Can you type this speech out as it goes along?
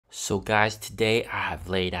So guys, today I have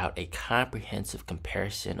laid out a comprehensive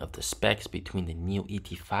comparison of the specs between the NIO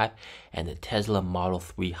ET5 and the Tesla Model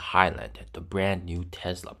 3 Highland, the brand new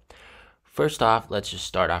Tesla. First off, let's just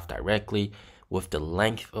start off directly with the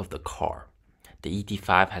length of the car. The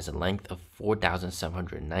ET5 has a length of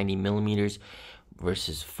 4,790 millimeters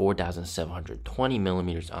versus 4,720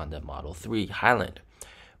 millimeters on the Model 3 Highland,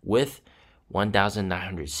 with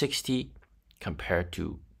 1,960 compared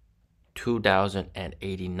to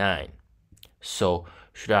 2,089. So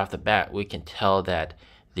straight off the bat, we can tell that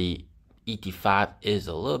the ET5 is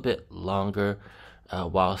a little bit longer,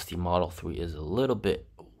 whilst the Model 3 is a little bit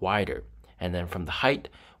wider. And then from the height,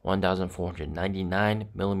 1,499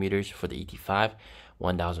 millimeters for the ET5,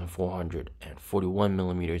 1,441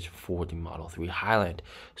 millimeters for the Model 3 Highland.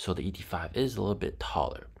 So the ET5 is a little bit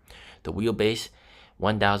taller. The wheelbase,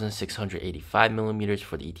 1,685 millimeters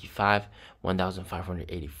for the ET5,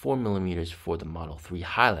 1,584 millimeters for the Model 3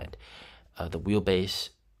 Highland. The wheelbase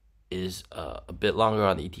is a bit longer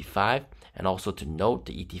on the ET5, and also to note,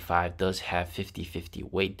 the ET5 does have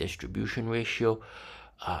 50-50 weight distribution ratio.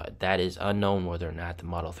 That is unknown whether or not the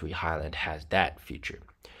Model 3 Highland has that feature.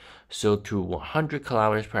 So to 100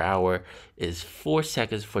 kilometers per hour is 4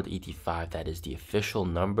 seconds for the ET5. That is the official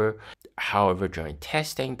number. However, during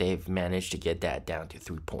testing, they've managed to get that down to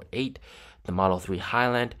 3.8. The Model 3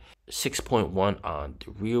 Highland, 6.1 on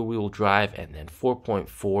the rear-wheel drive, and then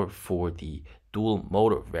 4.4 for the dual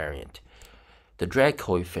motor variant. The drag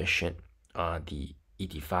coefficient on the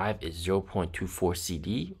ET5 is 0.24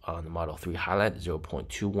 CD. On the Model 3 Highland,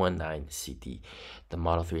 0.219 CD. The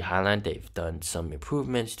Model 3 Highland, they've done some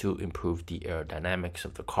improvements to improve the aerodynamics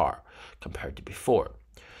of the car compared to before.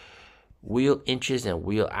 Wheel inches and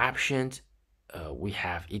wheel options. We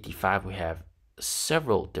have ET5, we have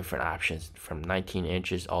several different options from 19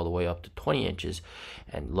 inches all the way up to 20 inches.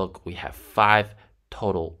 And look, we have 5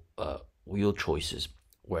 total wheel choices.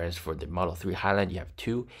 Whereas for the Model 3 Highland, you have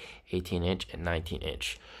 2, 18-inch and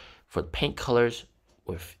 19-inch. For the paint colors,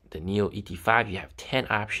 with the NIO ET5, you have 10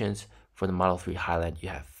 options. For the Model 3 Highland, you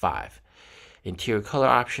have 5. Interior color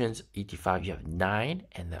options, ET5, you have 9.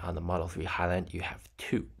 And then on the Model 3 Highland, you have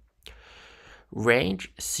 2.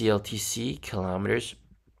 Range, CLTC, kilometers.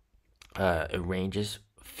 It ranges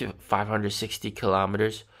 560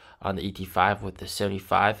 kilometers on the ET5 with the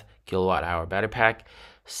 75 kilowatt hour battery pack.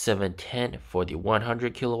 710 for the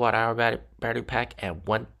 100 kilowatt hour battery pack, and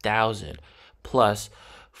 1,000 plus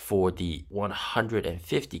for the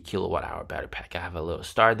 150 kilowatt hour battery pack. I have a little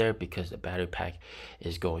star there because the battery pack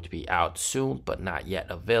is going to be out soon but not yet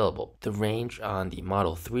available. The range on the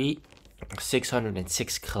Model 3,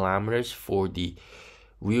 606 kilometers for the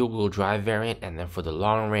rear wheel drive variant, and then for the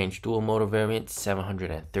long range dual motor variant,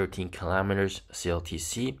 713 kilometers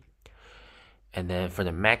CLTC. And then for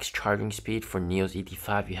the max charging speed for NIO's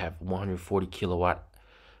ET5, you have 140 kilowatt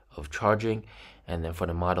of charging. And then for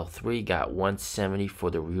the Model 3, got 170 for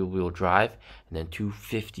the rear-wheel drive, and then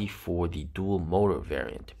 250 for the dual motor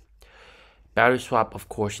variant. Battery swap, of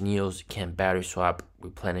course, NIO's can battery swap,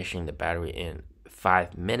 replenishing the battery in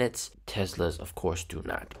 5 minutes. Teslas, of course, do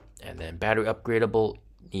not. And then battery upgradable,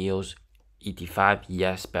 NIO's ET5,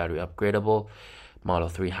 yes, battery upgradable. Model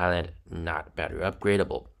 3 Highland, not battery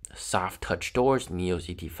upgradable. Soft touch doors, NIO's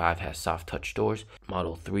ET5 has soft touch doors.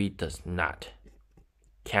 Model 3 does not.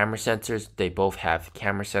 Camera sensors, they both have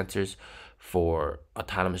camera sensors for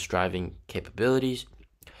autonomous driving capabilities.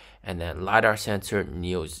 And then LiDAR sensor,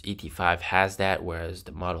 NIO's ET5 has that, whereas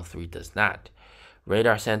the Model 3 does not.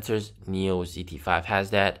 Radar sensors, NIO's ET5 has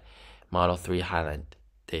that. Model 3 Highland,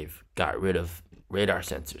 they've got rid of radar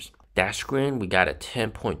sensors. Dash screen, we got a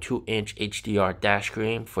 10.2-inch HDR dash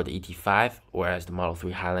screen for the ET5, whereas the Model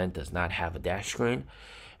 3 Highland does not have a dash screen.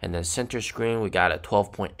 And then center screen, we got a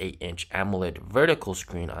 12.8-inch AMOLED vertical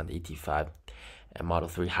screen on the ET5, and Model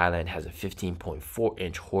 3 Highland has a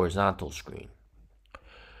 15.4-inch horizontal screen.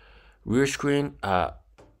 Rear screen,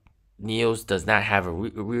 NIO's does not have a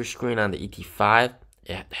rear screen on the ET5.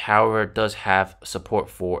 It, however, does have support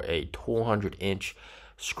for a 200-inch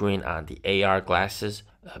screen on the AR glasses.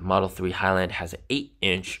 Model 3 Highland has an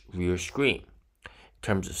 8-inch rear screen. In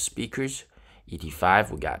terms of speakers,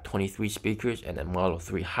 ET5 we got 23 speakers, and then Model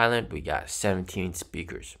 3 Highland we got 17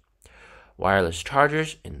 speakers. Wireless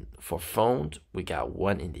chargers for phones, we got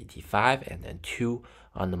 1 in the ET5 and then 2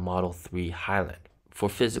 on the Model 3 Highland. For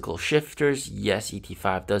physical shifters, yes,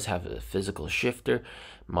 ET5 does have a physical shifter.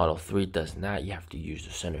 Model 3 does not. You have to use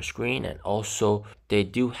the center screen, and also they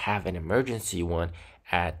do have an emergency one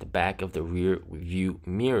at the back of the rear view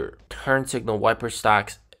mirror. Turn signal wiper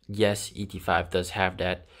stocks, yes, ET5 does have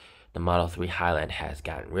that. The Model 3 Highland has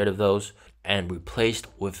gotten rid of those and replaced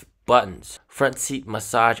with buttons. Front seat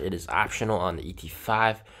massage, it is optional on the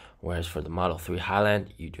ET5, whereas for the Model 3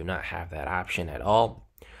 Highland, you do not have that option at all.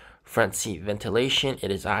 Front seat ventilation,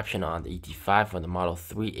 it is optional on the ET5. For the Model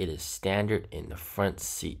 3, it is standard in the front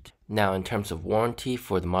seat. Now, in terms of warranty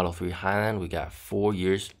for the Model 3 Highland, we got 4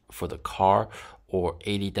 years for the car or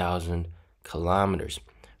 80,000 kilometers.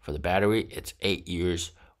 For the battery, it's 8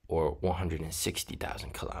 years or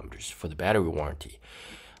 160,000 kilometers for the battery warranty.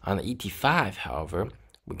 On the ET5, however,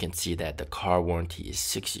 we can see that the car warranty is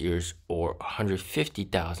 6 years or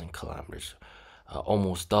 150,000 kilometers,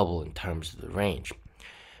 almost double in terms of the range.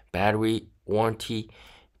 Battery warranty,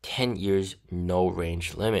 10 years, no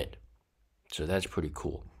range limit. So that's pretty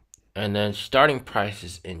cool. And then starting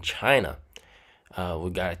prices in China. We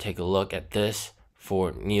got to take a look at this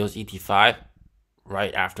for NIO's ET5.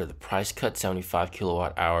 Right after the price cut, 75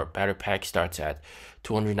 kilowatt hour battery pack starts at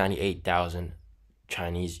 298,000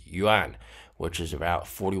 Chinese yuan, which is about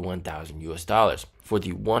 41,000 US dollars. For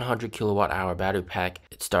the 100 kilowatt hour battery pack,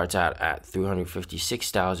 it starts out at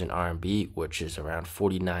 356,000 RMB, which is around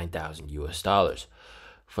 49,000 US dollars.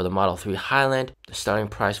 For the Model 3 Highland, the starting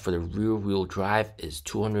price for the rear wheel drive is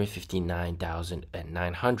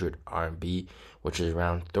 259,900 RMB, which is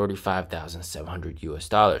around 35,700 US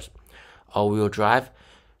dollars. All-wheel drive,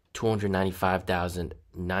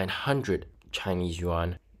 295,900 Chinese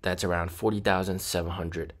yuan. That's around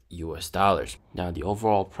 40,700 US dollars. Now, the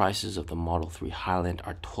overall prices of the Model 3 Highland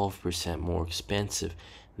are 12% more expensive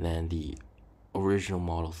than the original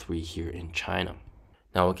Model 3 here in China.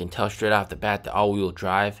 Now, we can tell straight off the bat the all-wheel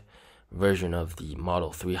drive version of the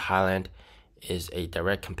Model 3 Highland is a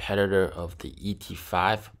direct competitor of the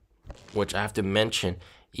ET5, which I have to mention,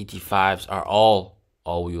 ET5s are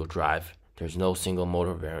all-wheel drive. There's no single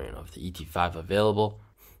motor variant of the ET5 available.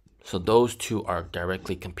 So those two are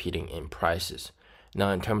directly competing in prices. Now,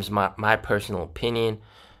 in terms of my personal opinion,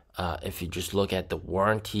 if you just look at the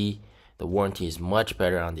warranty is much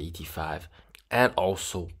better on the ET5, and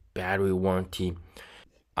also battery warranty.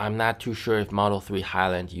 I'm not too sure if Model 3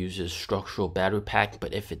 Highland uses structural battery pack,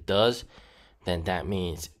 but if it does, then that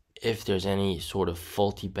means if there's any sort of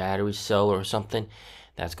faulty battery cell or something,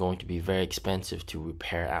 that's going to be very expensive to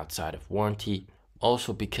repair outside of warranty.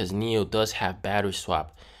 Also, because NIO does have battery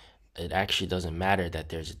swap, it actually doesn't matter that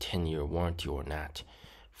there's a 10-year warranty or not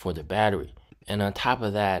for the battery. And on top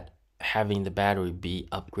of that, having the battery be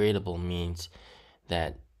upgradable means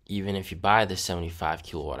that even if you buy the 75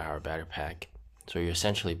 kilowatt hour battery pack, so you're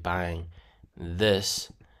essentially buying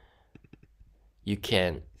this, you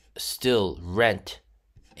can still rent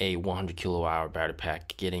a 100 kilowatt hour battery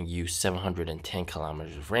pack, getting you 710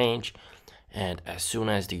 kilometers of range. And as soon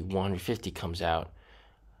as the 150 comes out,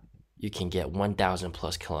 you can get 1,000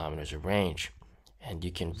 plus kilometers of range, and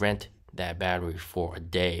you can rent that battery for a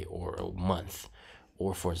day or a month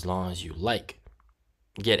or for as long as you like.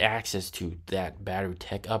 Get access to that battery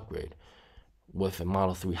tech upgrade. With a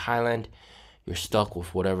Model 3 Highland, you're stuck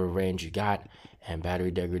with whatever range you got, and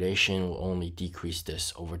battery degradation will only decrease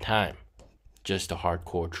this over time. Just a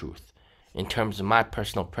hardcore truth. In terms of my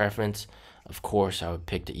personal preference, of course, I would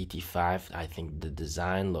pick the ET5. I think the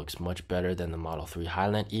design looks much better than the Model 3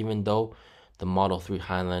 Highland, even though the Model 3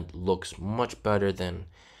 Highland looks much better than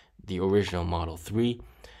the original Model 3.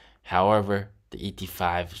 However, the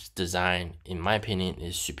ET5's design, in my opinion,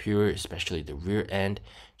 is superior, especially the rear end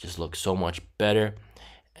just looks so much better.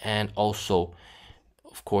 And also,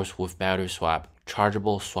 of course, with battery swap,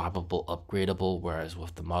 chargeable, swappable, upgradable, whereas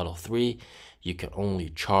with the Model 3, you can only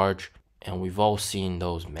charge. And we've all seen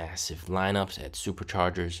those massive lineups at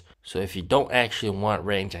superchargers. So if you don't actually want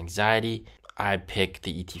range anxiety, I'd pick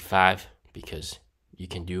the ET5 because you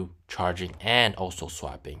can do charging and also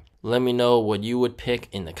swapping. Let me know what you would pick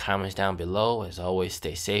in the comments down below. As always,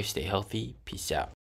 stay safe, stay healthy. Peace out.